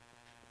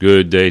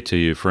Good day to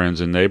you,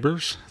 friends and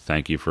neighbors.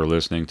 Thank you for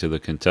listening to the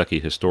Kentucky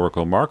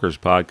Historical Markers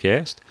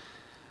podcast.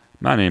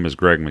 My name is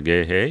Greg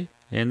McGahey,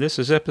 and this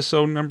is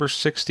episode number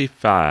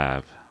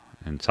 65,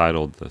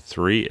 entitled The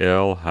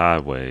 3L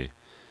Highway.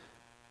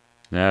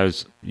 Now,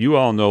 as you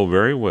all know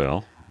very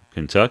well,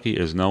 Kentucky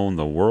is known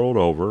the world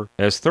over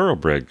as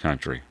thoroughbred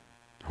country.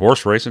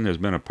 Horse racing has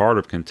been a part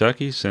of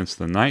Kentucky since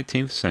the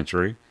 19th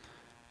century,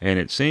 and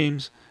it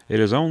seems it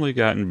has only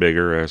gotten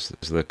bigger as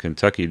the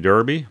Kentucky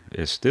Derby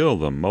is still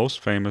the most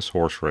famous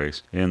horse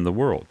race in the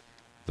world.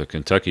 The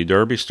Kentucky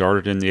Derby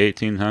started in the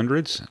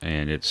 1800s,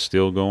 and it's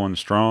still going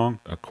strong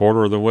a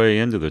quarter of the way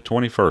into the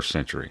 21st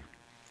century.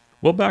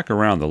 Well, back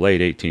around the late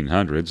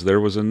 1800s, there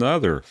was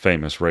another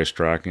famous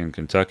racetrack in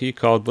Kentucky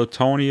called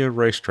Latonia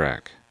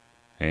Racetrack,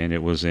 and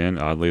it was in,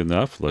 oddly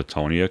enough,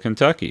 Latonia,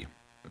 Kentucky.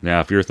 Now,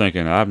 if you're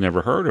thinking, I've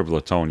never heard of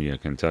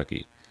Latonia,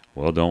 Kentucky,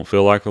 well, don't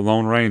feel like the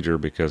Lone Ranger,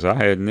 because I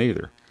hadn't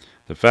either.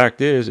 The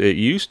fact is, it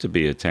used to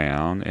be a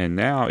town, and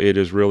now it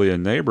is really a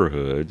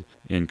neighborhood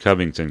in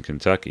Covington,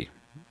 Kentucky.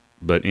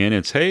 But in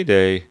its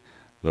heyday,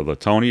 the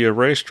Latonia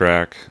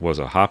Racetrack was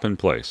a hopping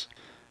place.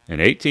 In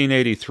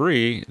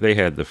 1883, they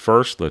had the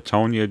first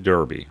Latonia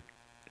Derby,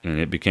 and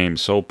it became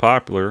so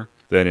popular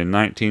that in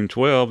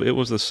 1912 it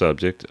was the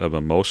subject of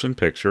a motion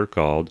picture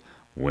called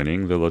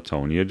Winning the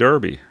Latonia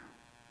Derby.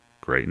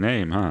 Great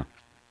name, huh?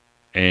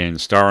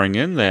 And starring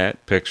in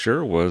that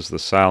picture was the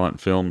silent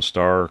film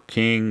star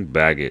King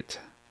Baggett,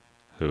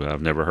 who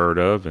I've never heard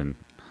of, and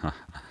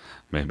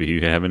maybe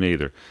you haven't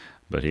either,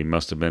 but he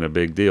must have been a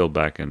big deal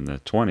back in the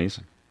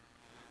 20s.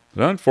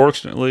 But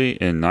unfortunately,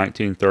 in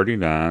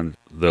 1939,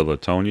 the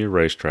Latonia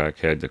Racetrack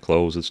had to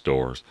close its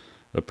doors,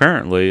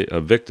 apparently a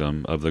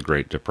victim of the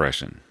Great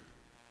Depression.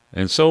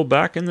 And so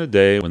back in the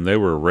day when they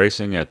were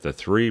racing at the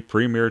three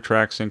premier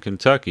tracks in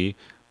Kentucky,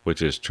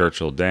 which is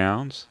Churchill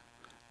Downs,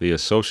 the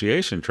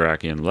Association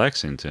Track in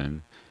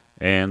Lexington,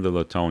 and the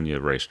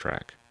Latonia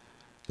Racetrack.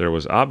 There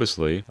was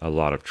obviously a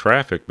lot of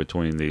traffic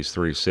between these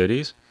three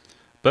cities,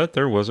 but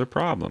there was a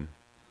problem.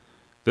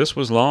 This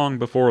was long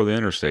before the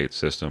interstate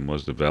system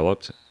was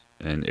developed,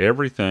 and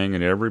everything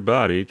and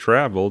everybody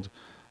traveled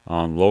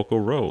on local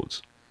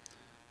roads.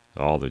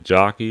 All the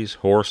jockeys,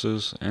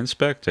 horses, and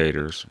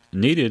spectators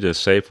needed a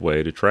safe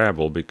way to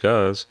travel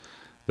because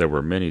there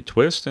were many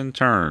twists and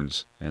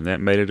turns, and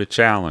that made it a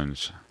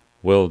challenge.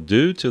 Well,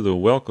 due to the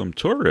welcome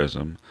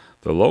tourism,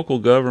 the local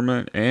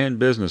government and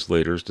business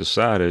leaders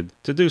decided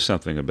to do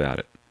something about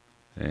it.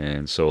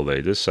 And so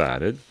they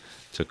decided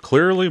to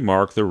clearly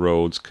mark the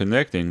roads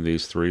connecting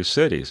these three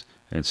cities.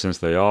 And since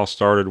they all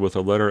started with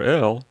the letter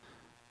L,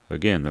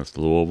 again, that's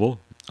Louisville,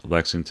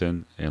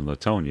 Lexington, and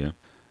Latonia,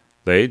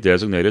 they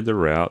designated the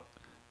route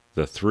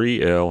the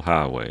 3L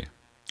Highway.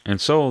 And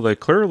so they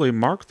clearly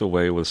marked the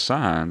way with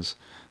signs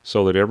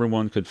so that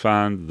everyone could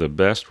find the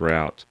best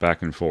route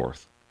back and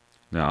forth.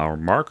 Now, our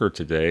marker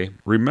today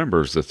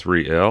remembers the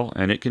 3L,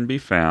 and it can be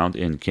found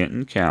in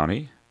Kenton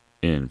County,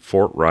 in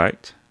Fort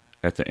Wright,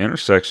 at the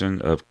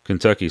intersection of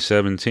Kentucky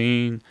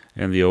 17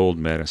 and the Old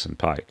Madison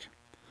Pike.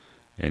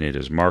 And it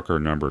is marker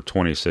number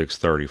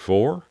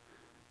 2634.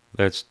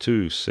 That's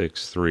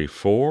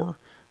 2634,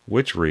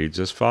 which reads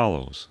as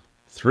follows.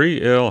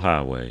 3L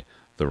Highway.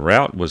 The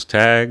route was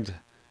tagged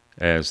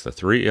as the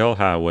 3L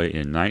Highway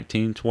in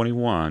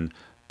 1921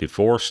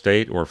 before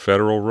state or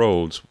federal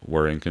roads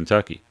were in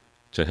Kentucky.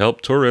 To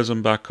help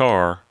tourism by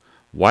car,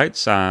 white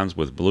signs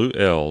with blue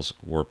L's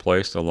were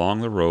placed along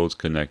the roads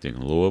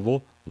connecting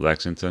Louisville,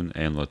 Lexington,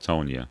 and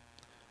Latonia.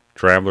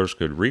 Travelers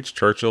could reach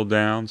Churchill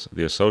Downs,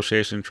 the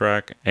Association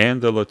Track,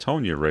 and the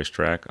Latonia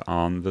Racetrack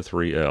on the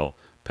 3L,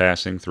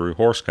 passing through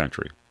horse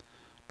country.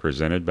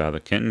 Presented by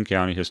the Kenton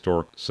County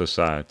Historic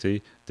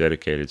Society,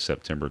 dedicated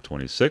September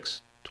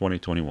 26,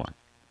 2021.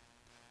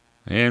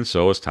 And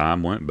so as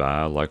time went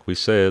by, like we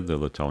said, the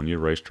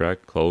Latonia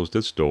Racetrack closed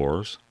its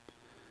doors,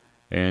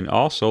 and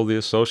also the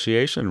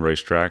Association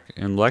Racetrack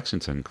in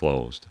Lexington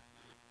closed.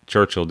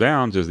 Churchill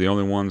Downs is the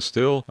only one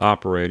still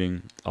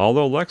operating,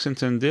 although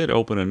Lexington did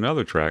open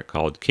another track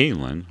called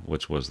Keeneland,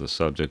 which was the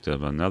subject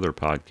of another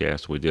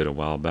podcast we did a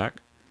while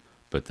back.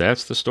 But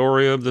that's the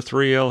story of the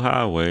 3L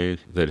Highway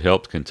that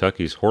helped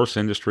Kentucky's horse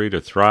industry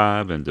to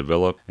thrive and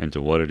develop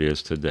into what it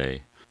is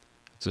today.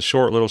 It's a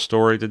short little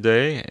story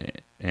today,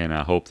 and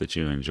I hope that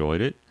you enjoyed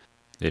it.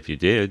 If you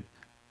did,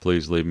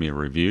 please leave me a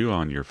review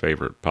on your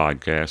favorite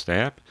podcast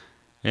app.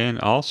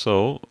 And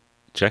also,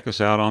 check us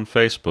out on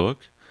Facebook.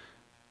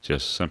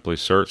 Just simply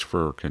search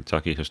for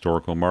Kentucky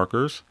Historical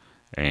Markers,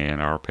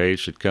 and our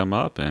page should come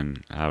up,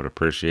 and I would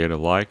appreciate a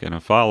like and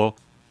a follow.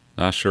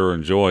 I sure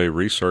enjoy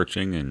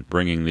researching and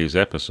bringing these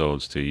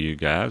episodes to you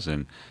guys,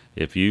 and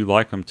if you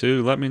like them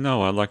too, let me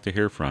know. I'd like to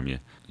hear from you.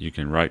 You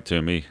can write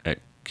to me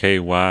at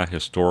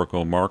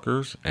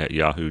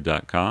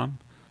kyhistoricalmarkers@yahoo.com.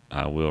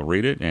 I will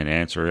read it and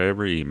answer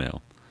every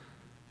email.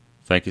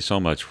 Thank you so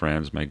much,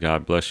 friends. May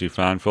God bless you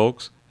fine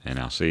folks, and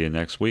I'll see you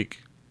next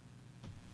week.